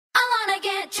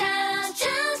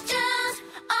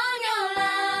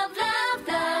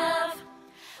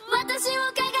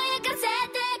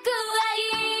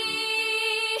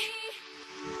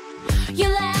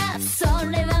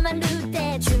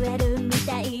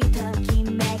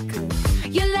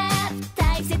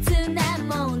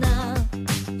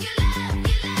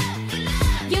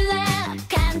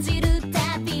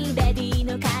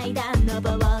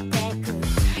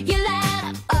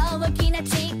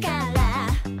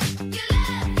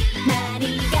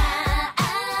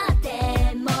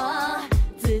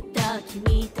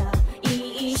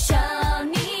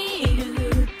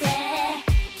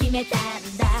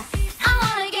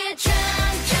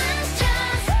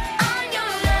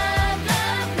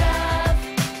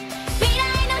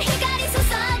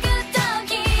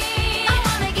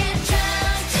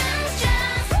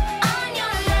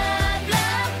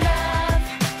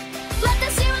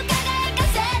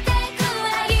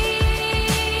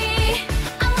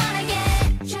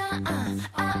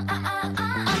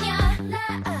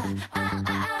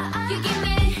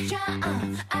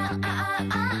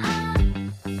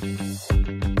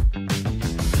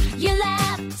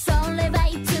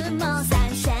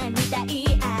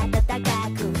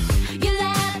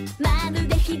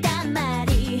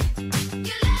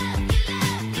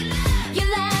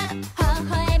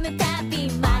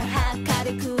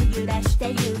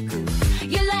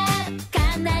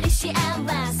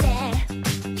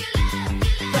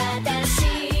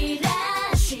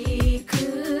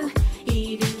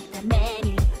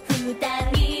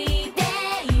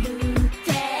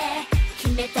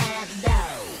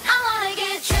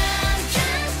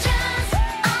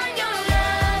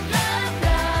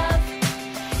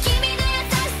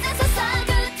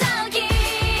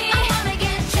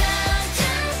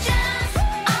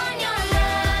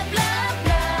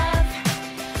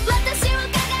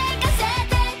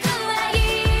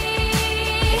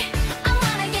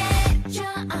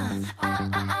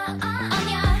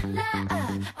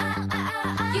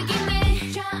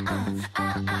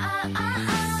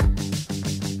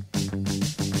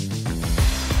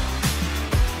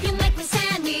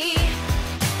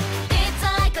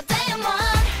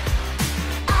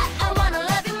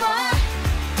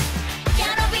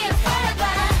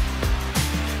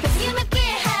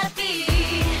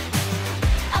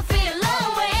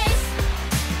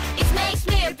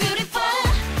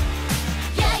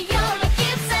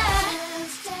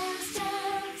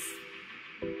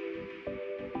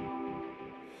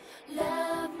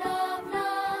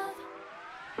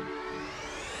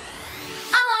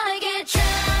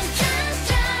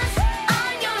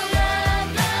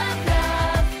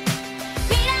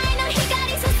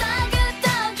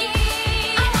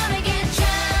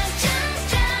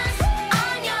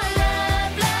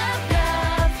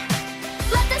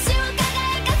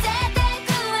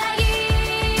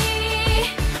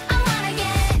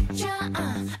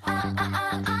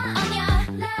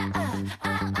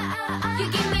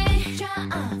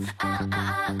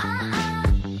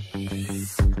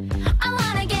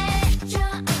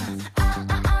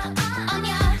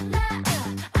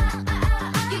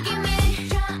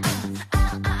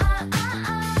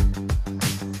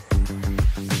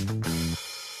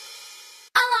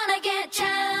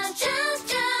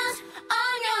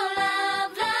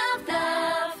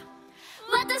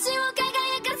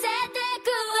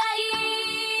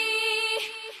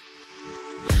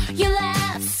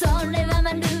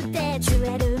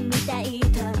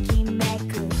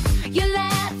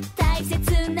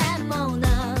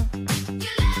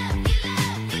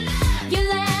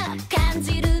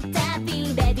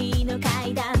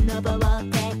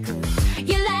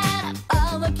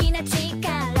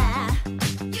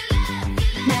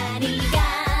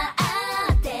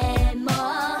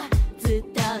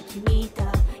君と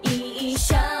一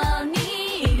緒に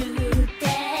いるって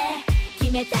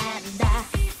決めたんだ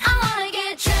I wanna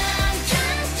get drunk,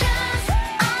 drunk, drunk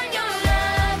on your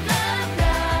love, love,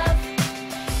 love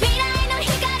未来の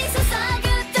光注ぐ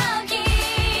時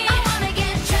I wanna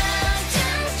get drunk,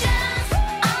 drunk, drunk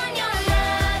on your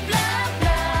love, love,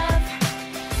 love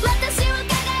私を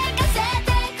輝かせて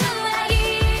く愛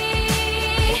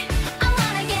I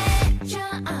wanna get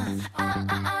drunk on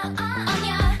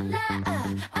your love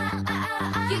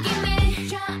You give me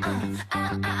drunk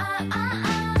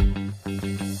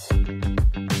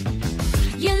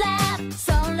You love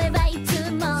それはい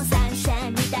つもサンシャイ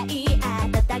ンみたい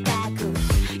暖かく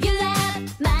You love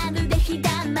まるで日だ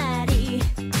まり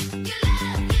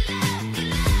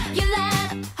You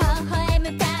love 微笑む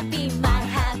たびマイ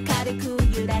ハー軽く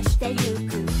揺らしてゆ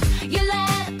く You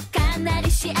love かなり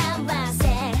幸せ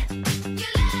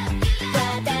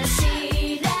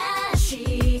私ら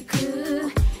しく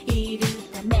いる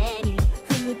ために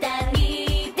二人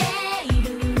でいる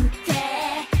って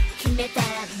決めたん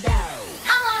だ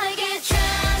I wanna get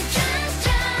drunk, drunk,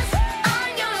 drunk on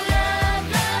your love,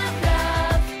 love,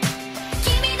 love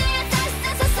君の優しさ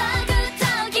注ぐ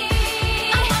時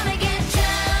I wanna get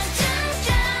drunk, drunk,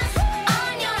 drunk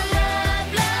on your love,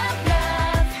 love,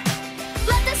 love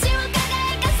私を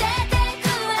輝かせてく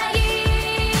愛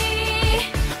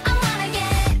I wanna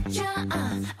get drunk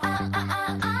on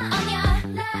your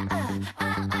love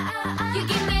You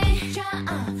give me drunk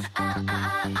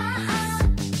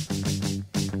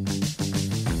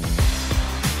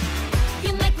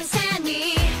You make me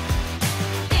sandy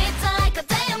It's like a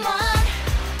diamond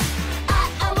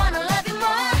I wanna love you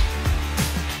more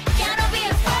Cannot be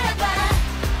a forever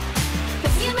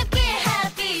Cause you make me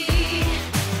happy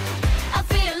I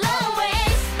feel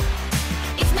always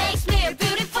It makes me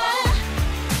beautiful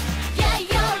Yeah,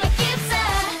 you're a gift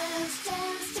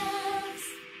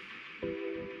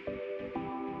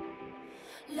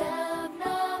Love,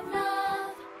 love,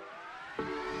 love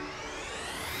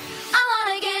I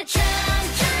wanna get drunk,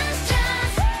 drunk,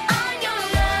 drunk on your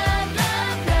love,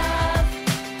 love, love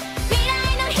未来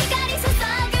の光注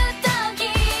ぐ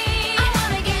時 I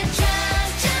wanna get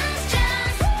drunk, drunk,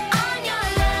 drunk on your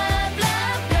love,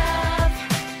 love, love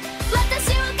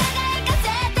私を輝かせ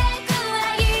てく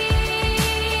愛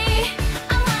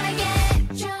I wanna get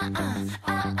drunk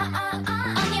on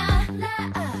your love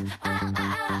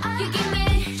You give me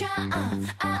drunk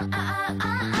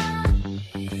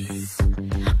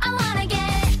I wanna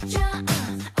get drunk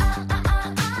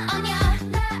on your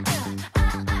love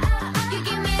You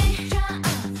give me drunk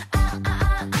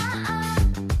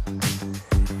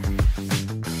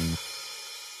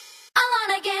I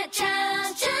wanna get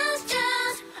drunk, drunk,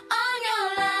 drunk on your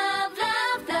love,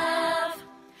 love, love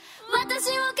私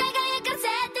を輝かせ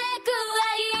てく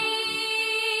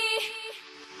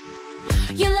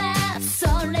愛 You love そ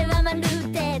れはまる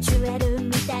でジュエル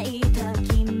みたいと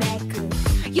きめく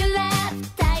You love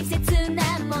大切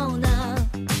なもの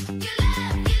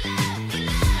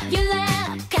You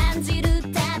love 感じる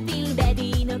たびレデ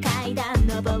ィの階段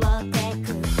登って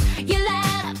く You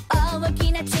love 大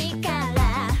きな力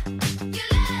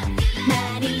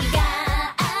何が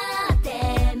あって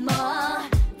も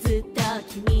ずっと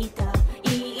君と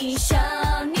一緒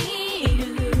にいる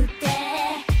って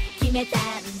決めたん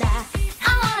だ I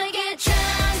wanna get drunk,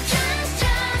 drunk,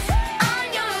 drunk on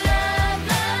your love,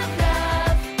 love,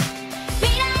 love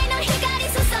未来の光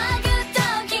注ぐ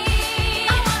時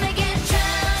I wanna get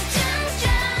drunk, drunk,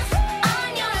 drunk on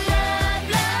your love,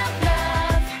 love,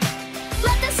 love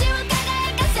私を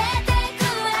輝かせてく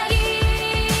愛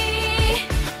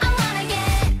I wanna get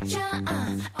drunk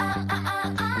on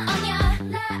your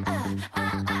love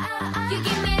You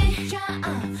give me drunk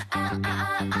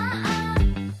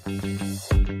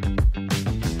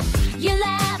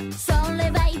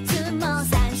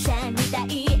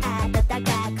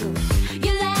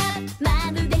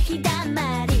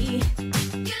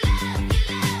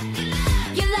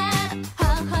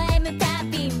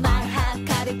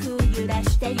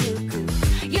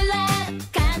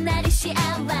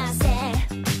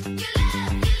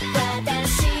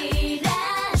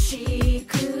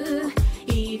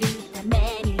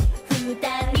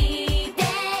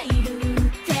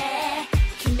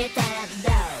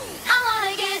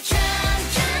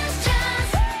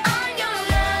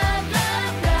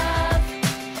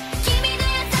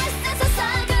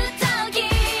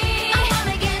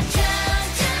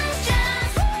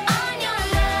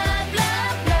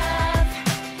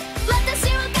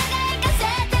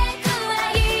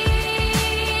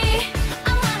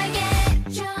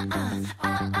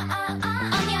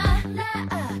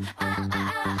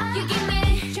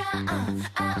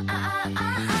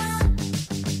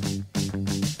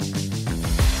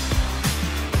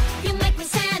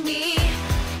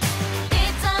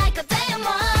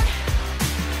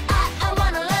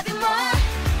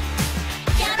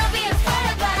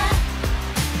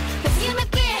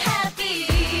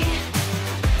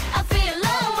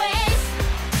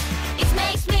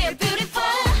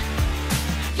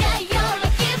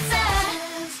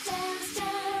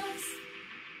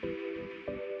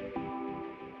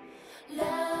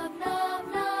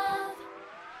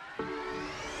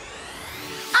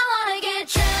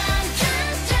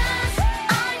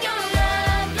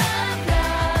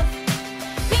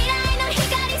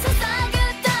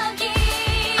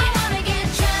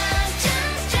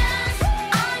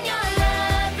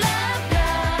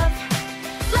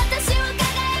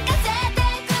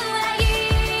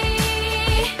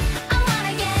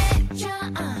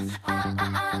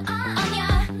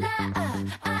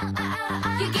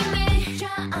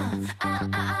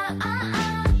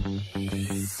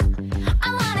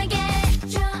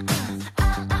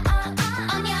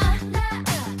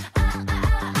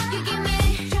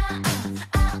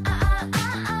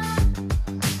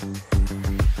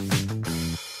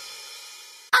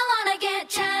get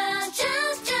chance,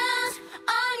 chance, chance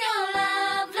on your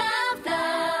love, love,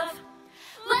 love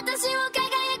私を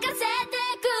輝かせて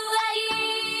く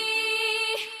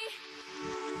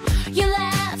愛 Your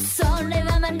love それ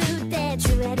はまるでジ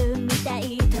ュエルみた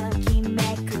いときめ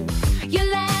く Your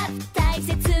love 大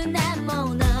切な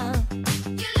もの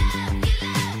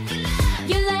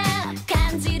Your love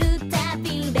感じるた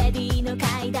びベビーの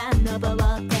階段登っ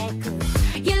てく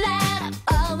Your love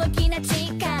大きな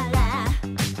力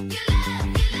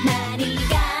何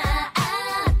があ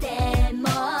っても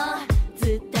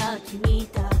ずっと君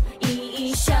と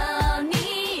一緒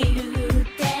にいるっ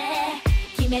て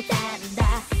決めたんだ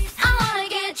I wanna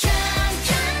get chance,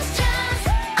 chance, chance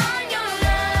on your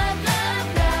love, love,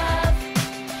 love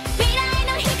未来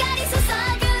の光注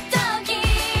ぐ時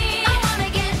I wanna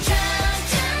get chance,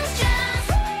 chance, chance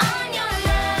on your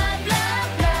love,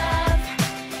 love, love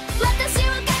私を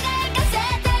輝かせ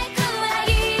てく愛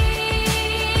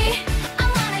I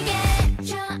wanna get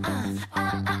chance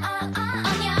on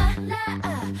your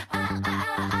love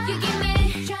You give me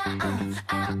chance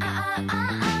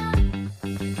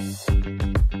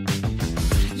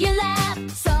Your love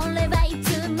それはい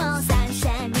つもサンシ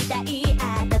ャインみたい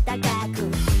暖かく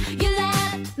Your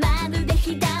love まるで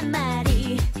日だま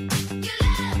り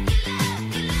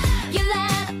Your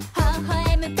love 微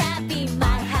笑むたび My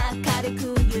heart 軽く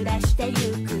揺らしてゆ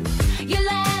く Your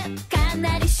love か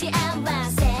なり幸せ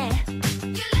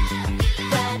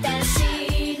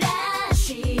私ら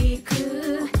し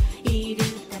くいる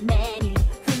ために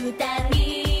二人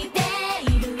で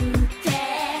いるって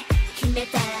決め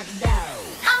たんだ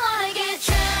I wanna get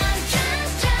chance,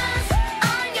 chance, chance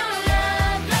on your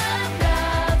love, love,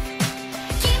 love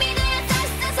君の優し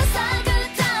さ注ぐ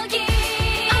時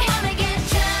I wanna get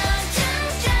chance,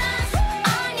 chance, chance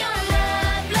on your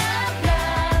love, love,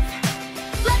 love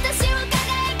私を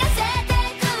輝かせて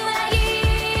く愛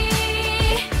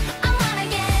I wanna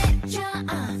get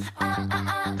chance on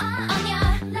your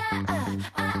love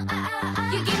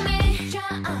You give me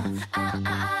chance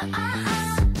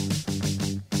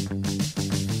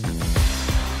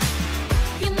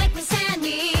You make me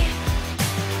sandy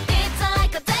It's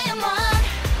like a diamond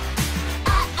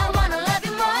I wanna love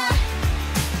you more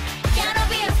Cannot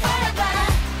be a forever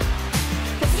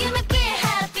Cause you make me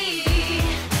happy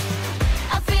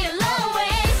I feel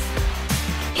always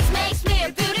It makes me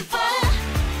beautiful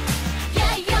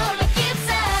Yeah, you're like it's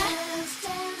dance,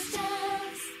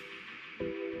 dance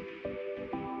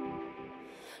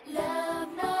Love,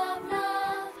 love,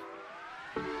 love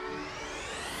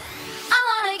I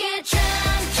wanna get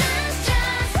chance, chance,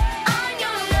 chance on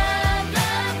your love,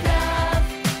 love, love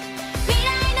未来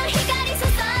の光注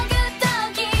ぐ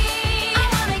時 I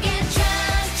wanna get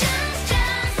chance, chance,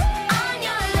 chance on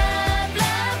your love,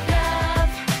 love,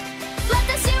 love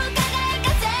私を輝か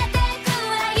せてく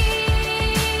愛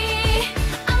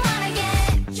I wanna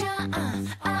get chance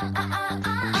on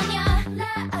your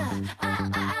love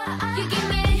You give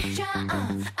me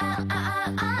chance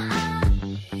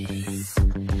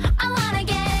I wanna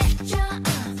get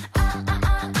chance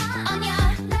on your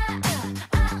love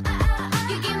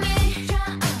You give me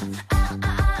chance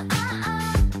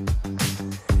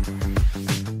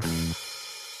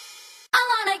I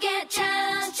wanna get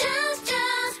chance, chance,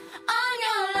 chance on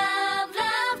your love,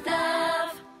 love,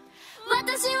 love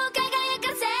私を輝か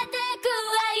せてく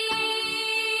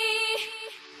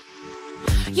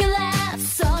愛 Your love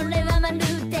それはまる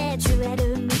でジュエ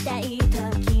ルみたいと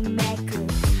きめく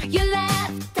Your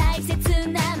love 大切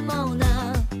なもの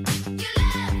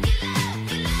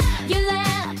Your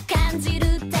love 感じ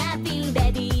るたび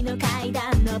ベビーの階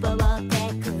段登って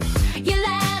く Your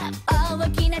love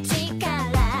大きな力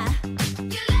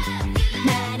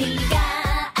何が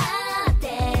あって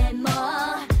も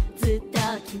ずっと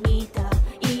君と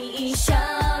一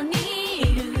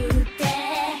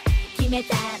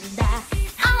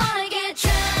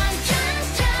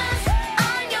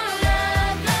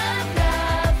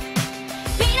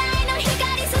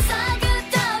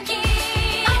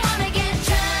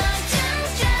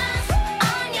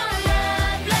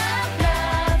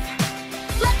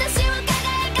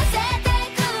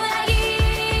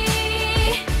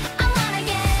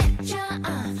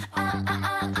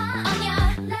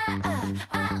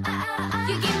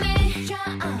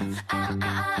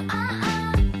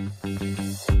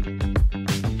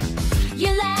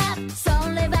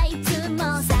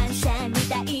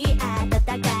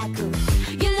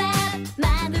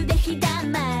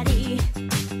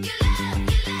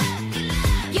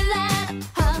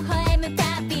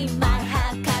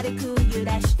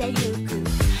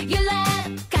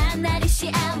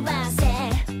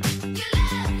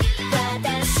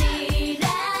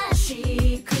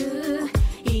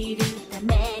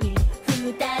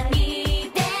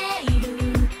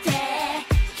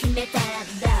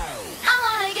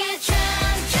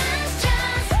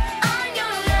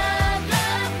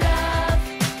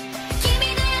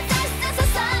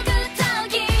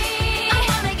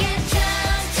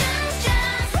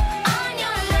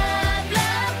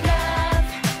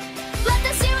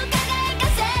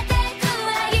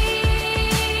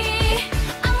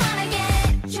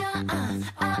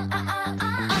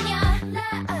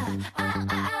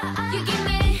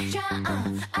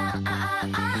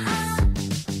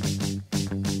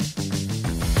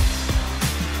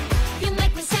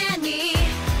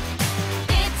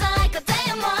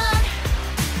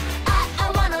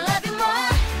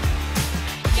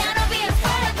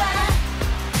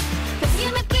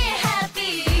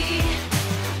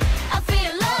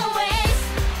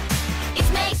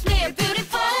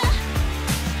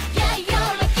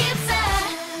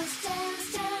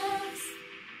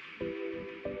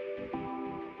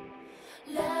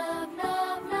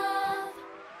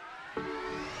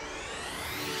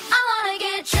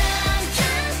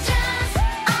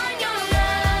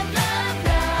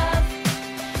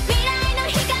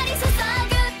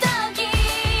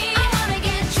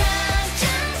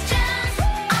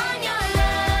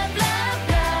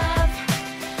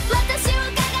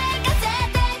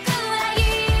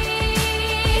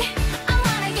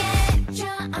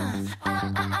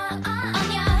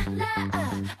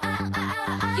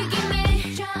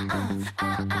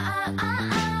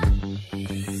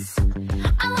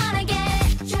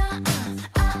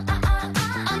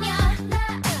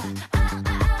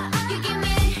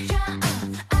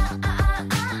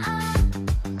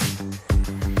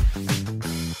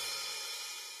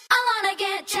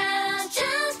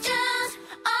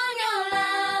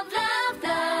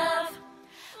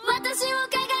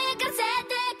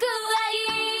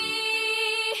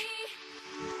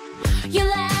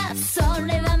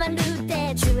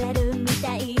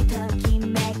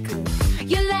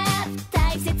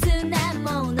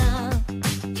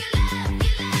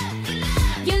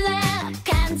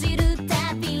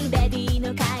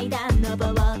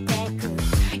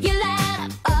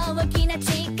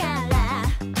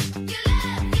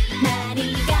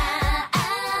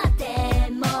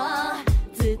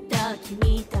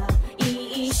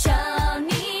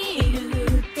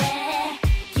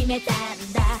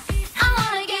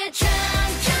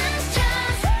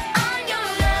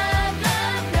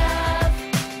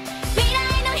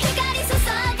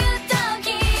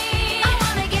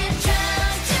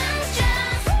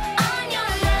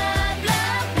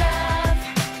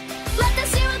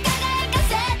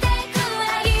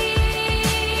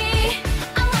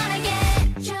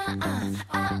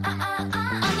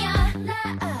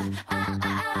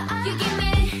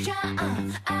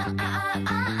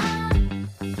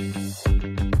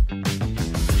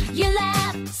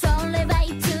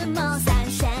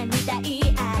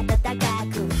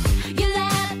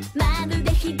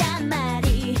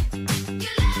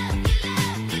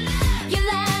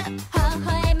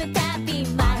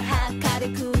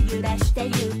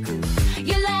てゆく